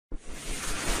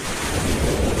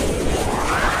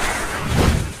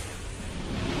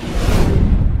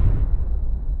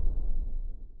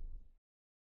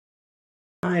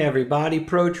Hi everybody,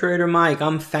 ProTrader Mike.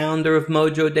 I'm founder of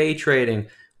MOJO Day Trading.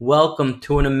 Welcome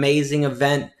to an amazing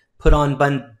event put on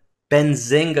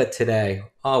Benzinga today.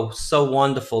 Oh, so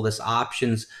wonderful, this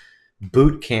options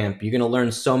bootcamp. You're going to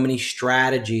learn so many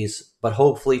strategies, but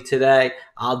hopefully today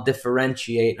I'll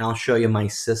differentiate and I'll show you my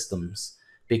systems.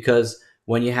 Because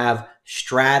when you have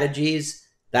strategies,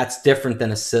 that's different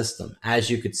than a system. As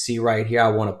you could see right here, I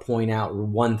want to point out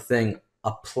one thing.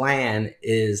 A plan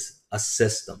is a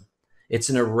system. It's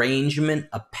an arrangement,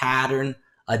 a pattern,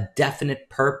 a definite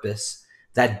purpose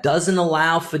that doesn't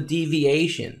allow for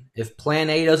deviation. If plan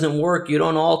A doesn't work, you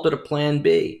don't alter to plan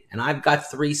B. And I've got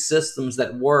 3 systems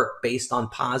that work based on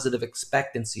positive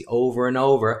expectancy over and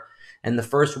over. And the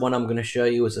first one I'm going to show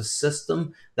you is a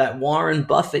system that Warren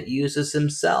Buffett uses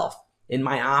himself in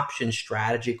my option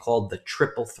strategy called the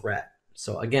triple threat.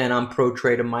 So again, I'm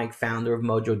ProTrader Mike, founder of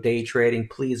MOJO Day Trading.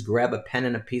 Please grab a pen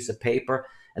and a piece of paper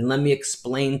and let me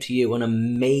explain to you an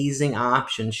amazing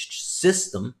option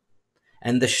system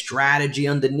and the strategy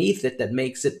underneath it that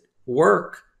makes it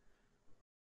work.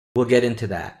 We'll get into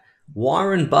that.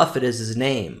 Warren Buffett is his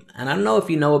name. And I don't know if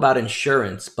you know about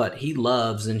insurance, but he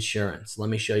loves insurance. Let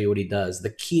me show you what he does. The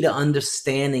key to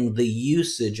understanding the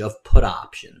usage of put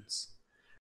options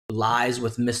lies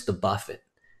with Mr. Buffett.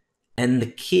 And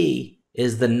the key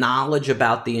is the knowledge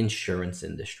about the insurance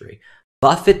industry.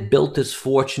 Buffett built his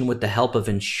fortune with the help of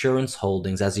insurance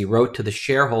holdings. As he wrote to the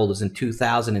shareholders in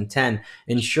 2010,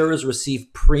 insurers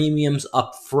receive premiums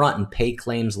up front and pay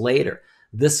claims later.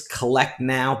 This collect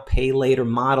now, pay later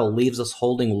model leaves us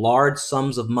holding large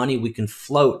sums of money we can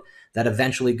float that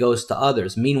eventually goes to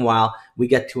others. Meanwhile, we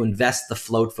get to invest the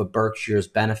float for Berkshire's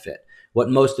benefit. What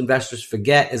most investors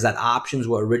forget is that options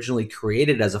were originally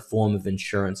created as a form of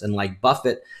insurance. And like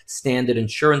Buffett, standard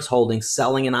insurance holdings,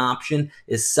 selling an option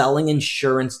is selling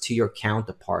insurance to your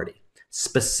counterparty.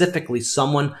 Specifically,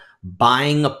 someone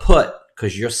buying a put,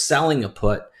 because you're selling a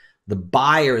put, the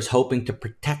buyer is hoping to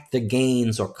protect the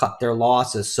gains or cut their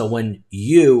losses. So when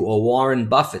you or Warren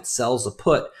Buffett sells a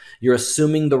put, you're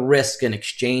assuming the risk in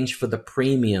exchange for the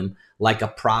premium like a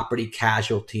property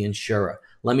casualty insurer.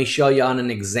 Let me show you on an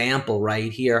example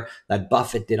right here that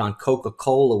Buffett did on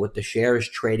Coca-Cola with the shares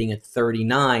trading at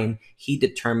 39. He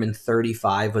determined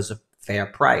 35 was a fair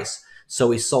price.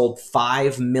 So he sold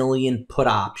 5 million put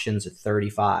options at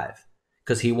 35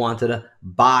 because he wanted to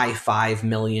buy 5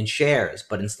 million shares.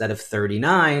 But instead of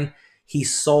 39, he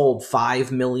sold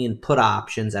 5 million put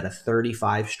options at a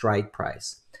 35 strike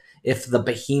price. If the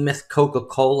behemoth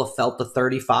Coca-Cola fell to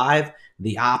 35,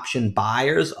 the option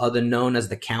buyers, other known as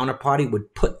the counterparty,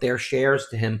 would put their shares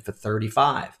to him for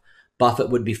 35.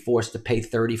 Buffett would be forced to pay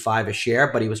 35 a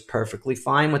share, but he was perfectly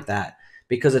fine with that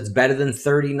because it's better than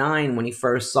 39 when he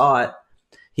first saw it.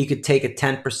 He could take a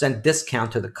 10%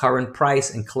 discount to the current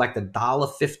price and collect a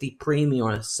 $1.50 premium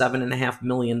on $7.5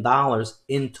 million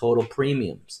in total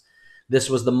premiums. This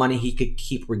was the money he could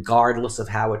keep regardless of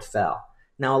how it fell.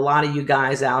 Now, a lot of you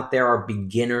guys out there are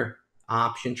beginner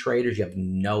option traders. You have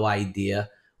no idea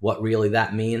what really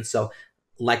that means. So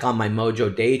like on my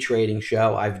MOJO Day Trading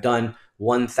show, I've done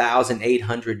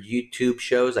 1,800 YouTube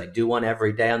shows. I do one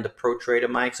every day on the ProTrader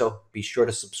Mike, so be sure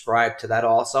to subscribe to that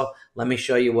also. Let me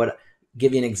show you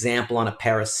give you an example on a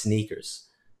pair of sneakers.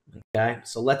 Okay,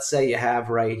 so let's say you have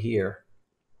right here,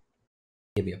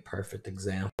 give you a perfect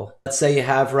example. Let's say you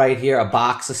have right here a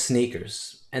box of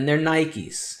sneakers, and they're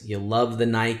Nikes. You love the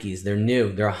Nikes. They're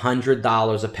new. They're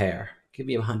 $100 a pair. Give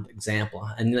you an example.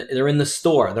 And they're in the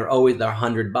store. They're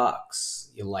 $100.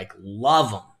 You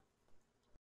love them.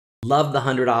 Love the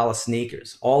 $100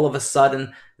 sneakers. All of a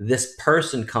sudden, this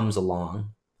person comes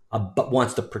along, but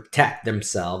wants to protect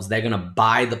themselves. They're going to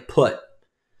buy the put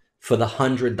for the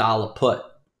 $100 put.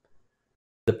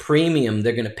 The premium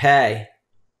they're going to pay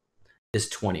is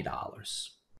 $20.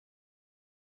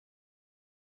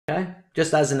 Okay?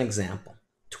 Just as an example,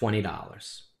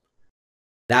 $20.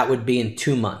 That would be in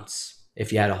 2 months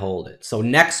if you had to hold it. So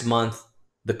next month,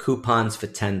 the coupon's for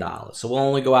 $10. So we'll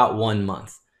only go out 1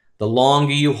 month. The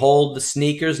longer you hold the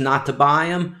sneakers not to buy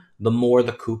them, the more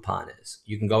the coupon is.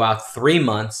 You can go out 3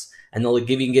 months and they'll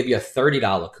give you a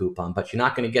 $30 coupon, but you're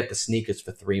not going to get the sneakers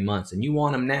for 3 months and you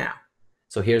want them now.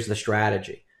 So here's the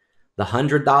strategy. The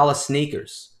 $100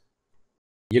 sneakers,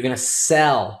 you're going to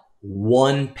sell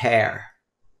 1 pair.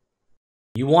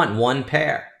 You want 1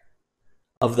 pair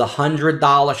of the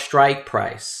 $100 strike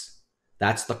price.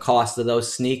 That's the cost of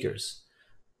those sneakers.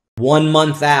 1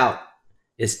 month out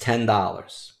is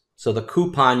 $10. So the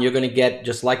coupon you're going to get,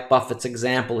 just like Buffett's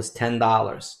example, is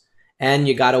 $10. And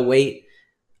you got to wait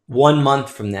 1 month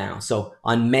from now. So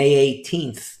on May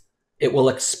 18th it will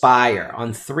expire.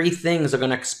 On 3 things are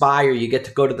going to expire. You get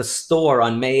to go to the store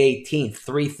on May 18th.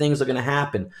 3 things are going to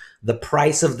happen. The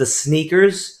price of the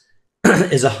sneakers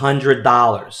is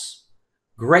 $100.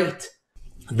 Great.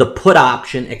 The put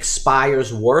option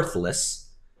expires worthless.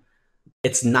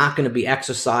 It's not going to be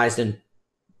exercised and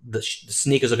the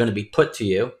sneakers are going to be put to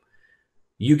you.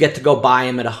 You get to go buy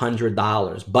them at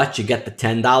 $100, but you get the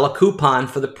 $10 coupon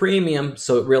for the premium,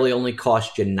 so it really only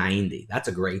costs you $90. That's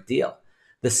a great deal.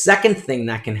 The second thing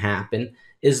that can happen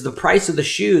is the price of the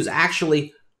shoes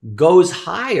actually goes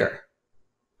higher.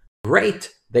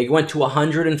 Great. They went to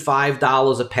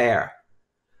 $105 a pair.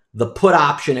 The put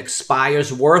option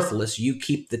expires worthless. You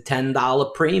keep the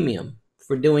 $10 premium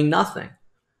for doing nothing.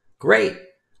 Great.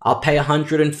 I'll pay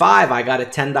 $105. I got a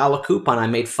 $10 coupon. I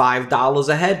made $5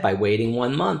 ahead by waiting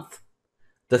 1 month.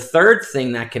 The third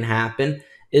thing that can happen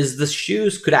is the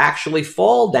shoes could actually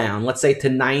fall down, let's say to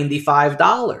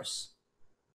 $95.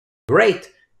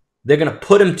 Great. They're going to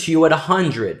put them to you at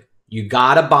 $100. You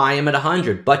got to buy them at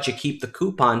 $100, but you keep the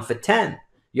coupon for $10.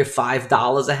 You're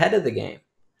 $5 ahead of the game.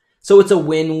 So it's a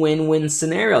win-win-win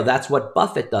scenario. That's what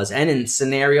Buffett does. And in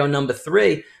scenario number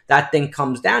 3, that thing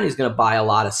comes down. He's going to buy a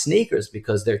lot of sneakers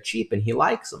because they're cheap and he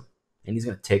likes them. And he's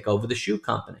going to take over the shoe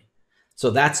company.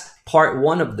 So that's part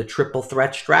 1 of the triple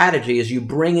threat strategy is you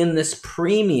bring in this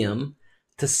premium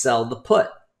to sell the put.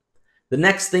 The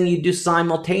next thing you do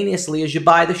simultaneously is you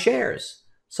buy the shares.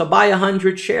 So buy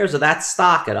 100 shares of that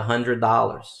stock at $100.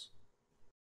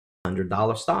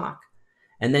 $100 stock.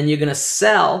 And then you're going to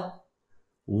sell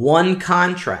 1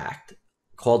 contract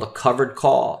called a covered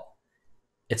call.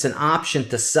 It's an option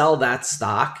to sell that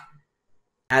stock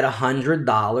at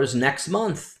 $100 next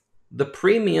month. The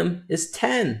premium is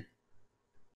 $10.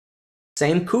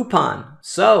 Same coupon.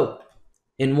 So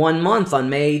in 1 month on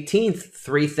May 18th,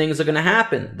 3 things are going to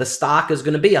happen. The stock is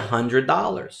going to be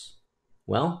 $100.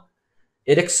 Well,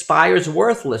 it expires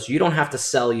worthless. You don't have to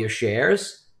sell your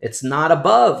shares. It's not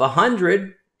above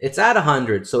 100. It's at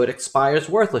 100, so it expires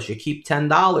worthless. You keep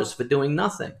 $10 for doing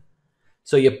nothing.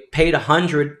 So you paid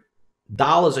 $100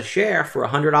 a share for a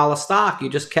 $100 stock. You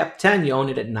just kept 10. You own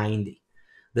it at 90.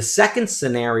 The second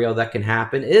scenario that can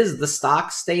happen is the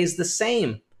stock stays the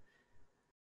same.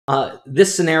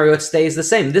 This scenario, it stays the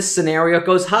same. This scenario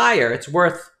goes higher. It's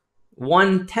worth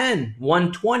 110,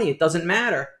 120. It doesn't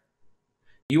matter.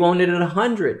 You own it at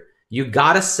 100. You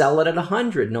got to sell it at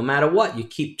 100 no matter what. You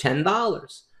keep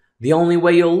 $10. The only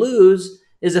way you'll lose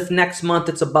is if next month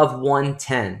it's above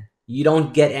 110. You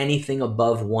don't get anything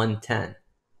above 110.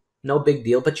 No big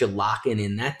deal, but you're locking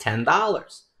in that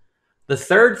 $10. The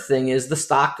third thing is the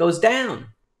stock goes down.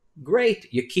 Great.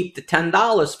 You keep the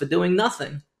 $10 for doing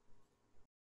nothing.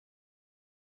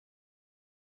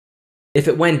 If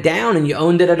it went down and you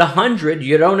owned it at 100,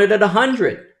 you'd own it at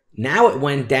 100. Now it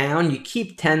went down, you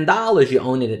keep $10, you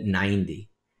own it at 90.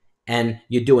 And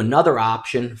you do another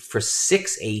option for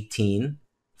 6/18,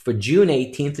 for June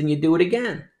 18th, and you do it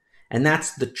again. And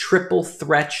that's the triple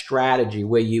threat strategy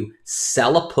where you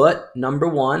sell a put, number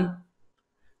 1.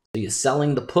 So you're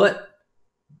selling the put,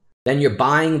 then you're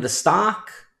buying the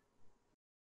stock,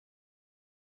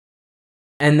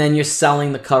 and then you're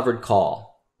selling the covered call.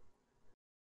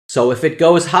 So if it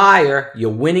goes higher, you're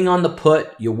winning on the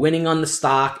put, you're winning on the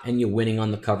stock, and you're winning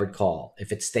on the covered call.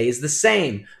 If it stays the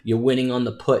same, you're winning on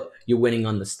the put, you're winning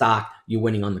on the stock, you're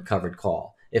winning on the covered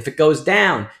call. If it goes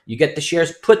down, you get the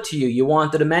shares put to you, you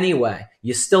wanted them anyway.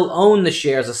 You still own the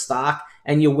shares of stock,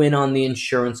 and you win on the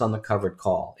insurance on the covered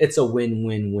call. It's a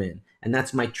win-win-win. And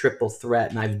that's my triple threat.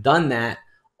 And I've done that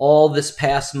all this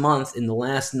past month in the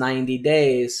last 90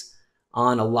 days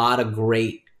on a lot of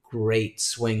great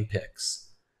swing picks.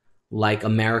 Like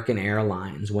American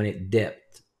Airlines when it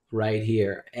dipped right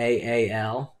here,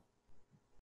 AAL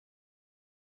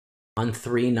on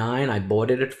 3.9. I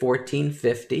bought it at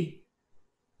 $14.50.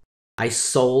 I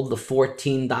sold the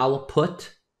 $14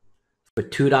 put for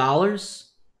 $2.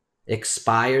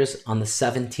 Expires on the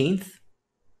 17th.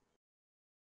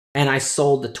 And I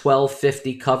sold the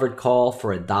 $12.50 covered call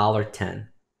for $1.10.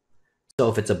 So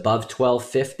if it's above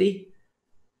 $12.50,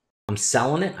 I'm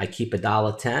selling it. I keep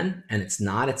 $1.10, and it's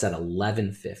not. It's at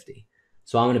 $11.50.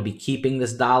 So I'm going to be keeping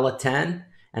this $1.10,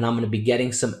 and I'm going to be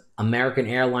getting some American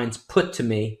Airlines put to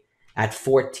me at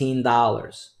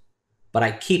 $14. But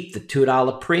I keep the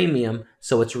 $2 premium,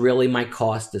 so it's really my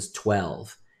cost is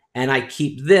 $12. And I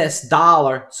keep this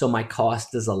 $1, so my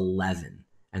cost is $11,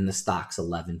 and the stock's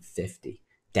 $11.50,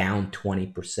 down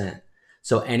 20%.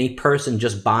 So any person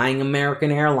just buying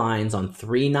American Airlines on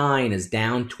 3.9 is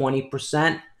down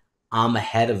 20%. I'm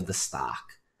ahead of the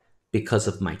stock because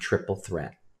of my triple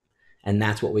threat. And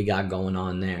that's what we got going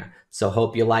on there. So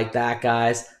hope you like that,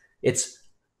 guys. It's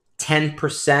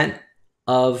 10%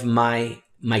 of my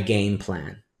game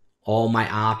plan, all my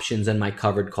options and my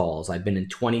covered calls. I've been in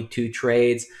 22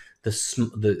 trades.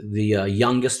 The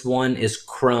youngest one is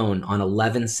Crone on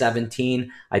 11/17.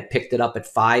 I picked it up at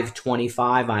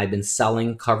 5.25. I've been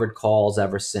selling covered calls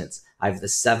ever since. I have the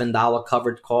 $7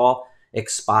 covered call,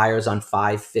 expires on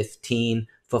 5/15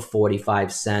 for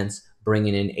 45 cents,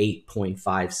 bringing in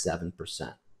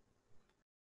 8.57%.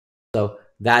 So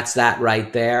that's that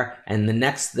right there. And the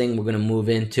next thing we're going to move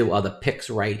into are the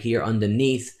picks right here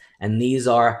underneath. And these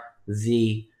are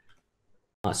the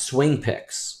swing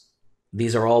picks.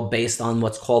 These are all based on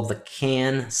what's called the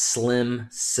CAN-SLIM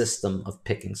system of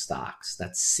picking stocks.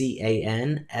 That's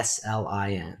CANSLIN.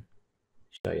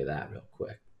 Show you that real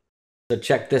quick. So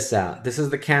check this out. This is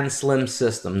the CAN-SLIM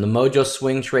system. The Mojo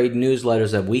Swing Trade newsletter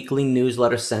is a weekly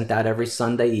newsletter sent out every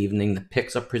Sunday evening. The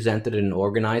picks are presented in an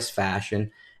organized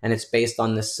fashion, and it's based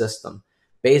on this system.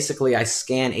 Basically, I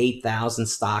scan 8,000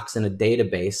 stocks in a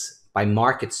database by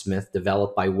MarketSmith,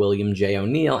 developed by William J.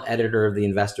 O'Neill, editor of the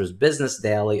Investor's Business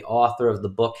Daily, author of the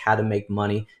book How to Make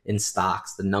Money in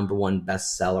Stocks, the #1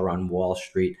 bestseller on Wall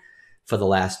Street for the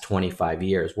last 25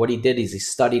 years. What he did is he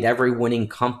studied every winning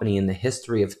company in the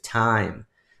history of time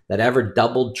that ever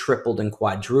doubled, tripled, and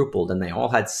quadrupled, and they all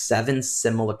had 7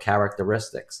 similar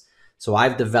characteristics. So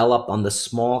I've developed on the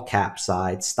small cap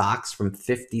side stocks from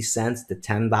 50 cents to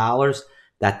 $10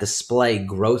 that display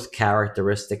growth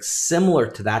characteristics similar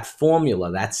to that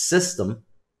formula, that system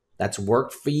that's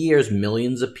worked for years.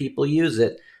 Millions of people use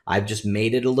it. I've just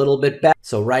made it a little bit better.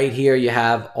 So right here you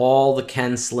have all the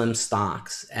CAN-SLIM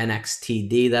stocks,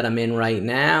 NXTD that I'm in right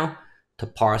now, to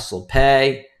Parcel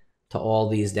Pay, to all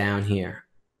these down here.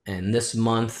 And this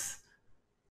month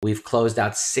we've closed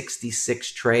out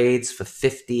 66 trades for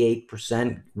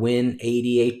 58% win,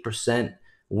 88%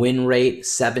 win rate,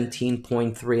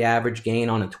 17.3 average gain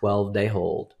on a 12-day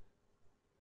hold.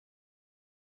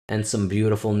 And some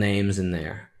beautiful names in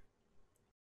there.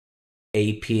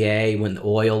 APA went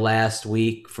oil last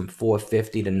week from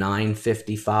 450 to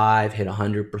 955, hit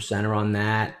 100% on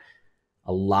that.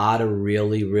 A lot of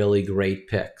really, really great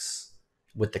picks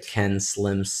with the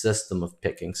CAN-SLIM system of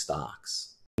picking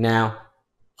stocks. Now,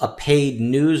 a paid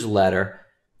newsletter,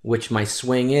 which my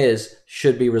swing is,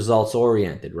 should be results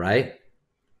oriented, right?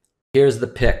 Here's the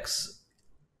picks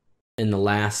in the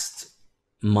last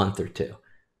month or two.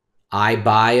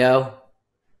 iBio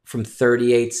from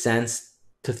 38 cents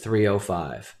to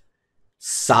 305.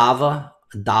 Sava,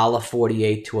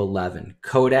 $1.48 to 11.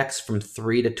 Codex from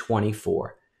 3 to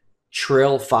 24.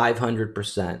 Trill,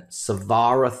 500%.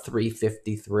 Savara,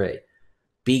 353.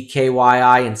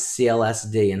 BKYI and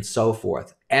CLSD and so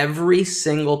forth. Every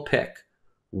single pick,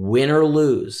 win or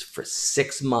lose, for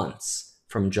 6 months,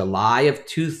 from July of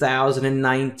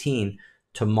 2019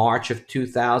 to March of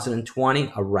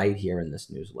 2020, are right here in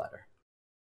this newsletter.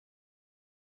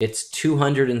 It's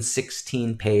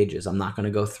 216 pages. I'm not going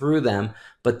to go through them,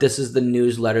 but this is the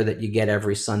newsletter that you get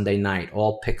every Sunday night.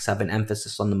 All picks have an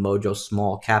emphasis on the Mojo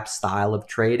small cap style of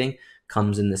trading.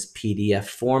 Comes in this PDF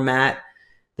format.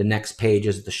 The next page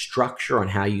is the structure on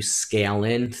how you scale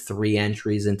in 3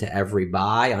 entries into every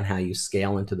buy, on how you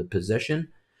scale into the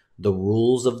position. The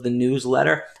rules of the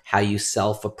newsletter, how you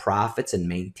sell for profits and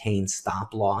maintain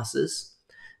stop losses.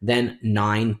 Then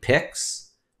 9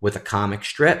 picks with a comic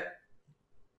strip.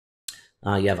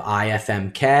 You have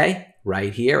IFMK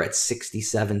right here at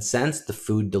 67 cents, the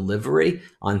food delivery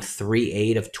on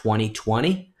 3/8 of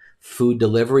 2020. Food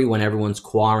delivery when everyone's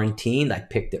quarantined. I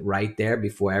picked it right there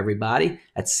before everybody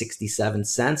at 67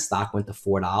 cents. Stock went to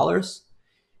 $4.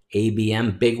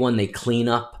 ABM, big one. They clean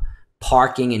up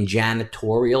parking and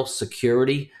janitorial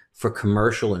security for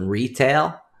commercial and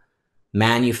retail.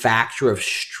 Manufacturer of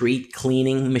street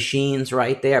cleaning machines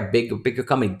right there. Bigger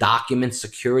company. Document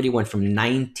security went from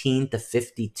 19 to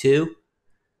 52.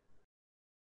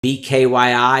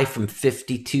 BKYI from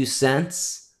 52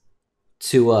 cents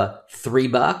to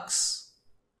 $3.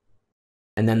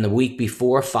 And then the week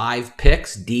before, 5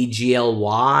 picks.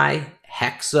 DGLY,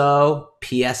 Hexo,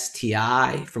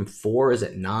 PSTI from 4 is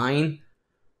at 9.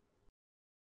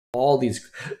 All these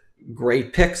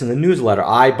great picks in the newsletter.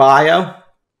 iBio,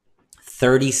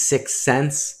 36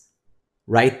 cents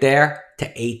right there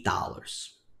to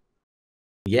 $8.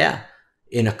 Yeah,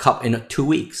 in 2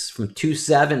 weeks, from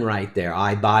 2/7 right there.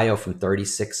 iBio from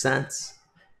 36 cents.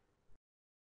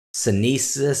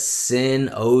 Synesis, Sin,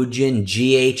 Ogin,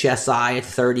 GHSI at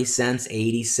 30 cents,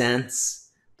 80 cents.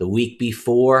 The week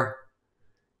before,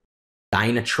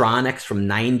 Dynatronics from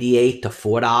 98 to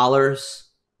 $4.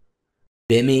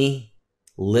 Bimmy,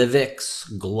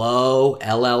 Livix, Glow,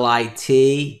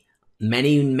 LLIT,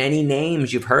 Many, many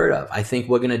names you've heard of. I think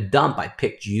we're going to dump. I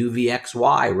picked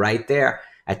UVXY right there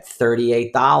at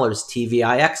 $38.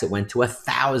 TVIX, it went to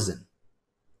 1,000.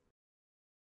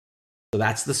 So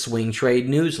that's the Swing Trade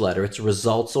newsletter. It's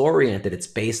results oriented. It's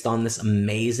based on this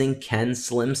amazing Ken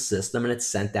Slim system, and it's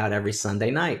sent out every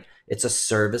Sunday night. It's a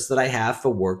service that I have for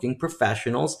working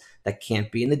professionals that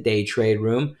can't be in the day trade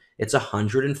room. It's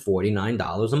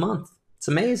 $149 a month. It's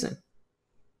amazing.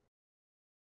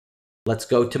 Let's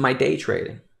go to my day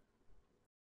trading.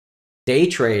 Day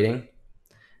trading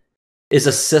is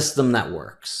a system that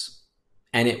works,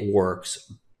 and it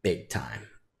works big time.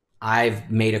 I've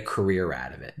made a career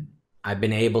out of it. I've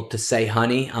been able to say,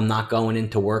 honey, I'm not going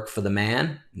into work for the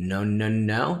man. No, no,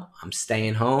 no. I'm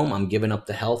staying home. I'm giving up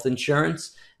the health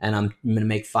insurance, and I'm going to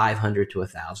make $500 to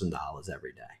 $1,000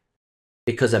 every day.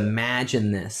 Because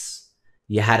imagine this.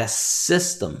 You had a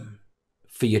system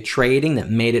for your trading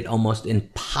that made it almost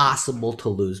impossible to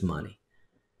lose money.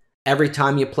 Every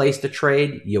time you placed a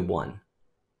trade, you won.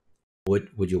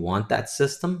 Would you want that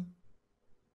system?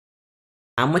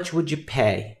 How much would you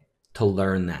pay to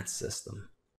learn that system?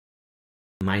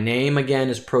 My name, again,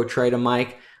 is ProTrader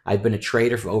Mike. I've been a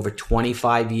trader for over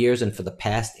 25 years, and for the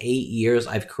past 8 years,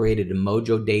 I've created a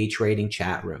MOJO Day Trading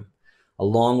chat room,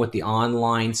 along with the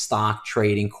online stock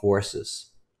trading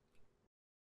courses.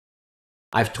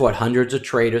 I've taught hundreds of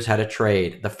traders how to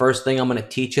trade. The first thing I'm going to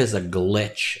teach is a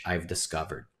glitch I've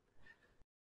discovered.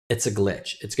 It's a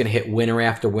glitch. It's going to hit winner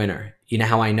after winner. You know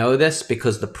how I know this?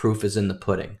 Because the proof is in the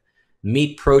pudding.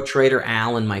 Meet ProTrader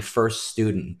Alan, my first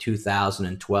student in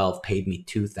 2012, paid me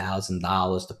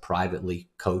 $2,000 to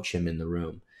privately coach him in the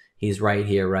room. He's right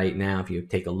here right now. If you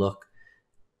take a look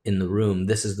in the room,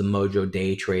 this is the MOJO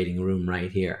Day Trading room right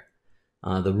here.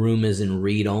 The room is in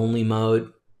read-only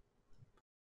mode.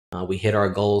 We hit our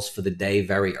goals for the day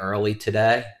very early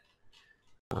today.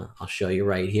 I'll show you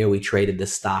right here. We traded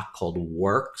this stock called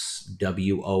Works,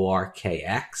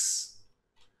 WORKX.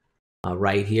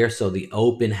 Right here. So the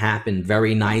open happened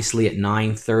very nicely at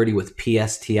 9:30 with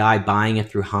PSTI, buying it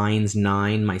through Heinz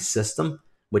 9, my system,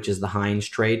 which is the Heinz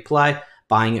trade play,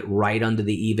 buying it right under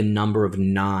the even number of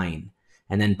 9,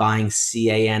 and then buying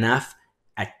CANF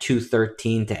at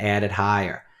 213 to add it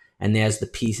higher. And there's the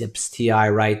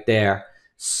PSTI right there.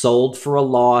 Sold for a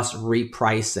loss,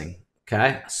 repricing.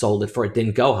 Okay, sold it for it,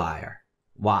 didn't go higher.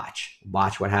 Watch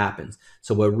what happens.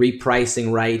 So we're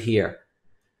repricing right here.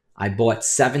 I bought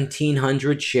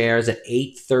 1,700 shares at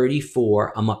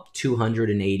 $8.34. I'm up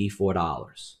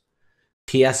 $284.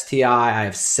 PSTI, I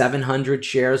have 700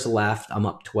 shares left. I'm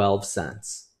up 12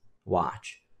 cents.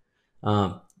 Watch.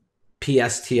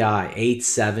 PSTI,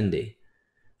 870.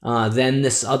 Then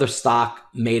this other stock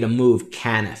made a move,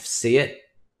 Canif. See it?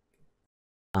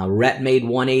 Rhett made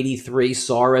 183,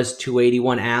 Soares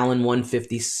 281, Allen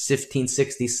 150,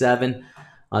 1567.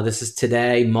 This is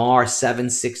today. Mar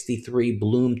 763,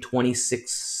 Bloom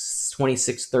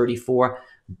 2634,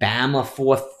 Bama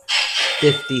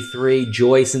 453,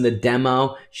 Joyce in the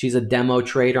demo. She's a demo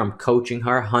trader. I'm coaching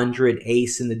her. 100,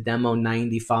 Ace in the demo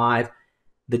 95.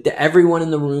 Everyone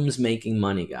in the room's making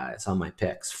money, guys, on my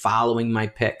picks. Following my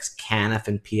picks, Canif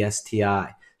and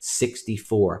PSTI.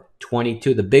 64,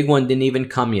 22. The big one didn't even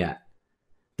come yet.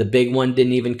 And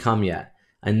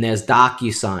there's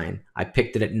DocuSign. I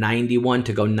picked it at 91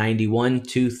 to go 91,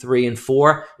 2, 3, and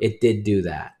 4. It did do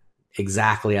that.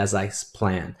 Exactly as I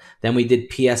planned. Then we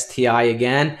did PSTI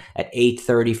again at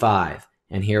 835.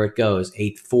 And here it goes.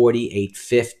 840,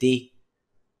 850.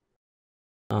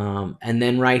 And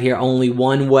then right here, only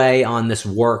one way on this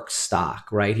work stock.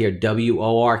 Right here,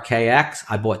 WORKX.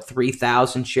 I bought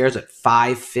 3,000 shares at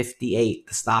 $5.58.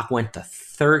 The stock went to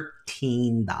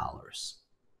 $13.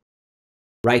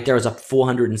 Right there is up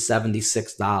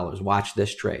 $476. Watch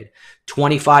this trade.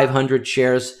 2,500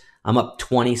 shares, I'm up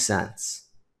 20 cents.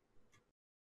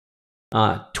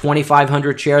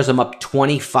 2,500 shares, I'm up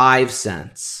 25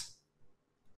 cents.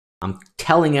 I'm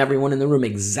telling everyone in the room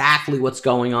exactly what's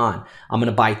going on. I'm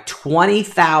going to buy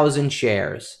 20,000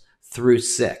 shares through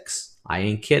 6. I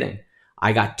ain't kidding.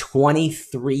 I got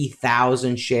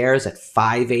 23,000 shares at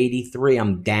 $5.83.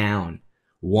 I'm down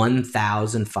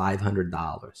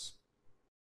 $1,500.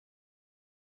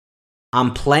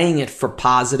 I'm playing it for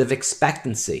positive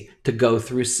expectancy to go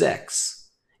through 6.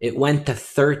 It went to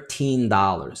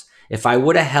 $13. If I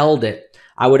would have held it,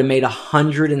 I would have made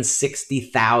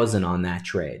 $160,000 on that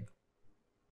trade.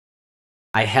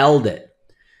 I held it.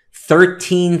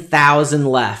 13,000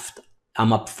 left.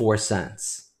 I'm up 4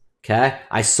 cents. Okay?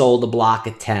 I sold the block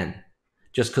at 10.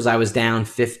 Just because I was down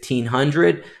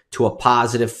 1,500 to a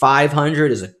positive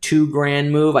 500 is a $2,000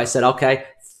 move. I said, okay,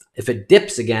 If it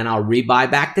dips again, I'll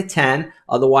rebuy back to 10.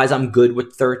 Otherwise, I'm good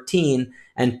with 13.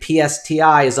 And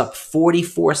PSTI is up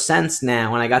 44 cents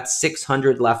now, and I got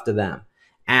 600 left of them.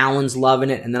 Allen's loving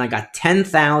it, and then I got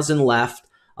 10,000 left.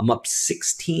 I'm up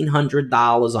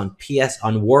 $1,600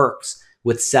 on Works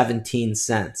with 17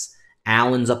 cents.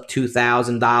 Allen's up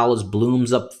 $2,000.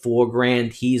 Bloom's up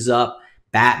 $4,000. He's up.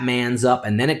 Batman's up,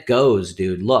 and then it goes,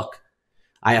 dude. Look,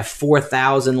 I have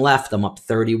 4,000 left. I'm up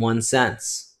 31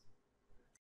 cents.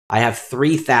 I have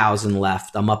 3,000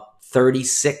 left. I'm up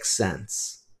 36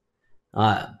 cents.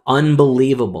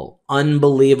 Unbelievable.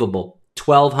 Unbelievable.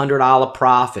 $1,200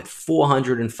 profit.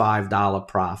 $405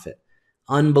 profit.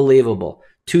 Unbelievable.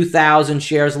 2,000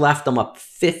 shares left. I'm up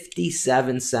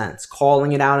 57 cents.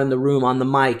 Calling it out in the room on the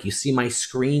mic. You see my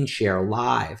screen share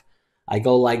live. I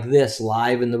go like this,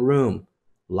 live in the room.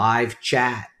 Live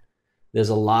chat. There's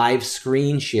a live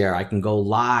screen share. I can go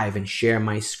live and share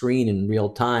my screen in real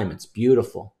time. It's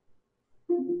beautiful.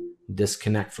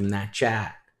 Disconnect from that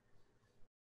chat.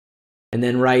 And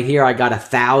then right here, I got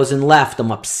 1,000 left.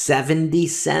 I'm up 70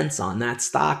 cents on that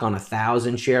stock on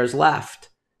 1,000 shares left.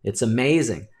 It's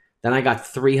amazing. Then I got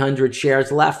 300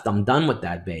 shares left. I'm done with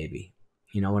that baby.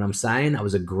 You know what I'm saying? That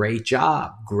was a great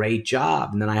job. Great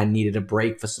job. And then I needed a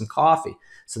break for some coffee.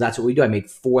 So that's what we do. I made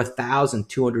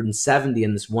 4,270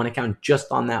 in this one account just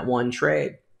on that one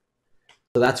trade.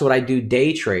 So that's what I do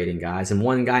day trading, guys. And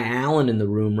one guy, Alan, in the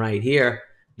room right here,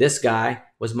 this guy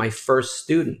was my first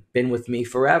student. Been with me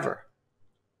forever.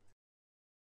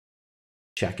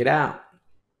 Check it out.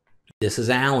 This is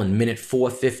Alan, minute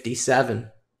 4:57.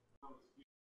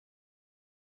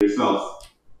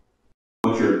 Yourself,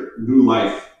 what your new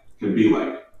life can be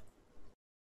like.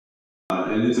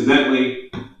 And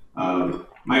incidentally,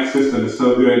 Mike's system is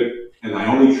so good, and I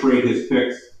only trade his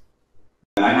picks,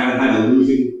 that I haven't had a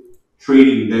losing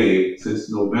trading day since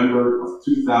November of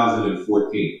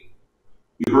 2014.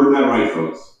 You heard that right,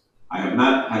 folks. I have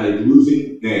not had a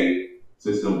losing day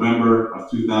since November of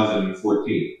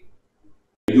 2014.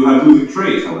 I do have losing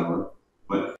trades, however,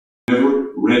 but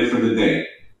never red for the day.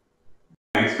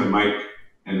 Thanks to Mike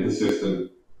and his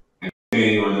system and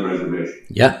staying on the reservation.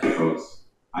 Yeah. Hey, folks,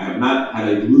 I have not had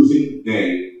a losing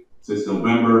day since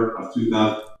November of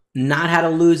 2000. Not had a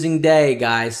losing day,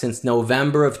 guys, since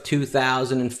November of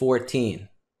 2014.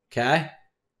 Okay?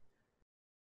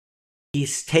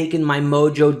 He's taken my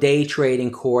MOJO Day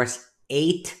Trading course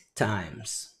 8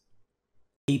 times.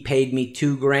 He paid me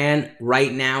 $2,000.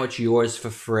 Right now, it's yours for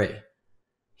free.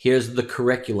 Here's the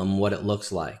curriculum, what it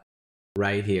looks like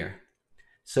right here.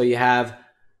 So you have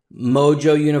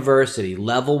MOJO University,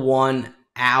 level 1,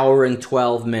 hour and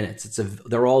 12 minutes.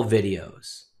 They're all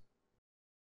videos.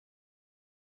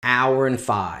 Hour and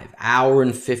 5, hour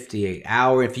and 58,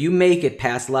 hour. If you make it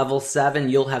past level 7,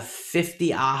 you'll have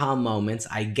 50 aha moments.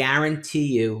 I guarantee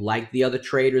you, like the other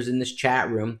traders in this chat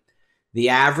room, the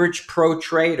average pro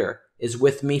trader is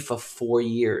with me for 4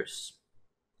 years.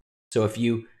 So if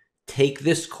you take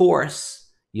this course,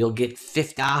 you'll get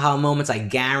 50 aha moments. I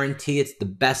guarantee it's the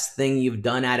best thing you've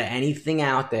done out of anything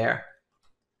out there.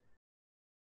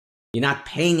 You're not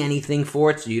paying anything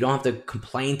for it, so you don't have to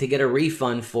complain to get a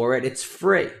refund for it. It's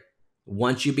free.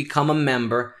 Once you become a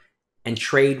member and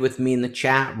trade with me in the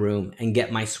chat room and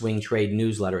get my swing trade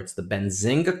newsletter, it's the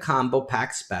Benzinga Combo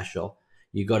Pack Special.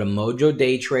 You go to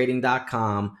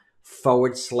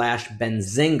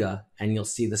mojodaytrading.com/Benzinga and you'll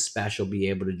see the special, be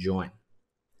able to join.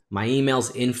 My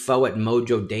email's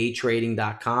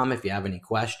info@mojodaytrading.com if you have any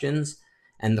questions.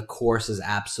 And the course is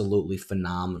absolutely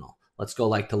phenomenal. Let's go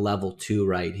like to level 2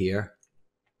 right here.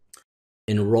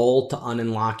 Enroll to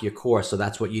unlock your course. So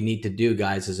that's what you need to do,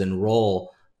 guys, is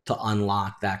enroll to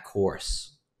unlock that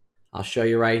course. I'll show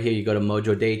you right here. You go to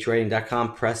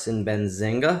mojodaytrading.com, press in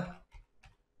Benzinga,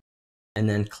 and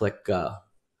then click go.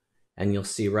 And you'll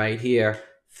see right here,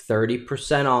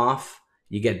 30% off.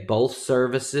 You get both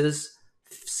services,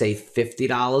 say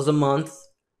 $50 a month,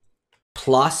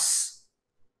 plus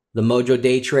the MOJO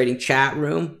Day Trading chat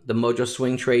room, the MOJO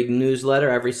Swing Trade newsletter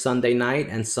every Sunday night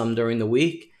and some during the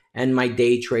week, and my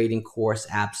day trading course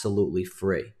absolutely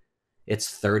free. It's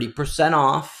 30%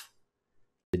 off.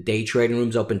 The day trading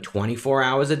room's open 24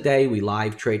 hours a day. We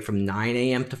live trade from 9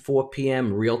 a.m. to 4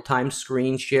 p.m. Real-time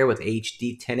screen share with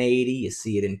HD 1080. You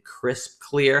see it in crisp,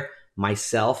 clear.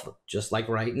 Myself, just like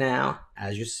right now,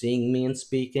 as you're seeing me and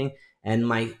speaking.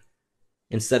 And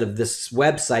instead of this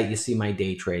website, you see my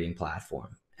day trading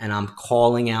platform. And I'm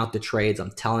calling out the trades.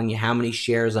 I'm telling you how many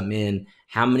shares I'm in,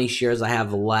 how many shares I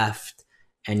have left,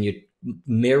 and you're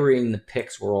mirroring the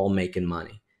picks. We're all making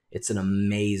money. It's an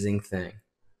amazing thing.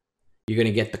 You're going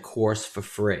to get the course for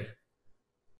free.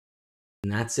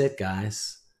 And that's it,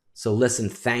 guys. So listen,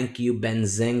 thank you,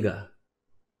 Benzinga,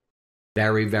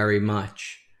 very, very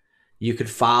much. You could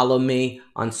follow me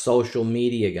on social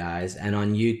media, guys, and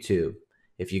on YouTube.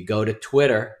 If you go to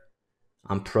Twitter,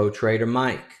 I'm ProTrader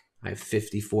Mike. I have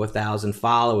 54,000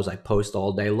 followers. I post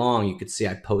all day long. You can see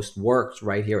I post works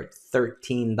right here at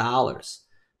 $13.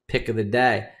 Pick of the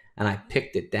day. And I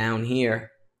picked it down here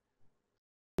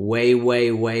way, way,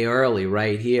 way early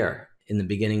right here in the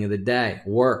beginning of the day.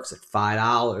 Works at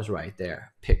 $5 right there.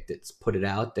 Picked it, put it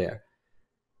out there.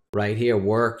 Right here,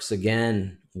 works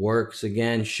again, works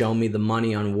again. Show me the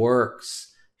money on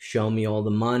works. Show me all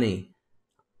the money.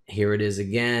 Here it is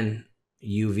again.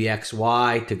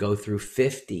 UVXY to go through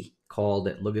 50. Called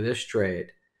it. Look at this trade.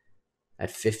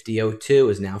 At 50.02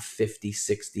 is now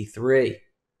 50.63.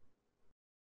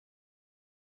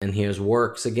 And here's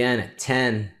works again at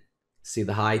 10. See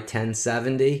the high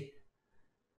 10.70?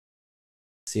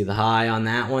 See the high on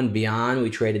that one? Beyond, we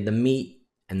traded the meat.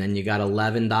 And then you got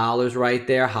 $11 right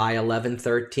there. High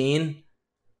 11.13.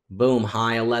 Boom,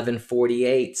 high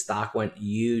 11.48. Stock went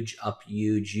huge, up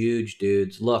huge, huge,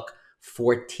 dudes. Look,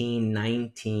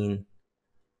 14.19.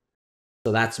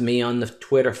 So that's me on the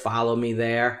Twitter. Follow me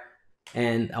there.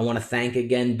 And I want to thank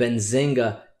again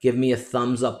Benzinga. Give me a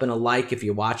thumbs up and a like if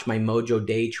you watch my MOJO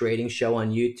Day Trading show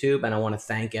on YouTube. And I want to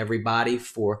thank everybody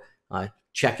for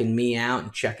checking me out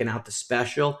and checking out the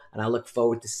special. And I look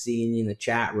forward to seeing you in the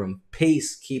chat room.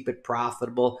 Peace. Keep it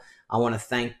profitable. I want to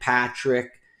thank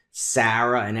Patrick,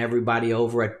 Sarah, and everybody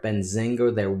over at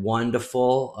Benzinga. They're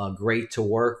wonderful, great to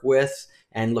work with,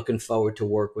 and looking forward to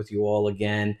work with you all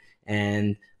again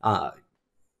and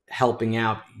helping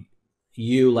out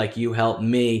you like you helped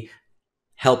me,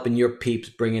 helping your peeps,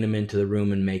 bringing them into the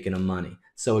room and making them money.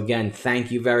 So again, thank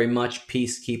you very much.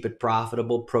 Peace. Keep it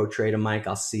profitable. ProTrader Mike.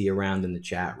 I'll see you around in the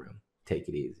chat room. Take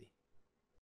it easy.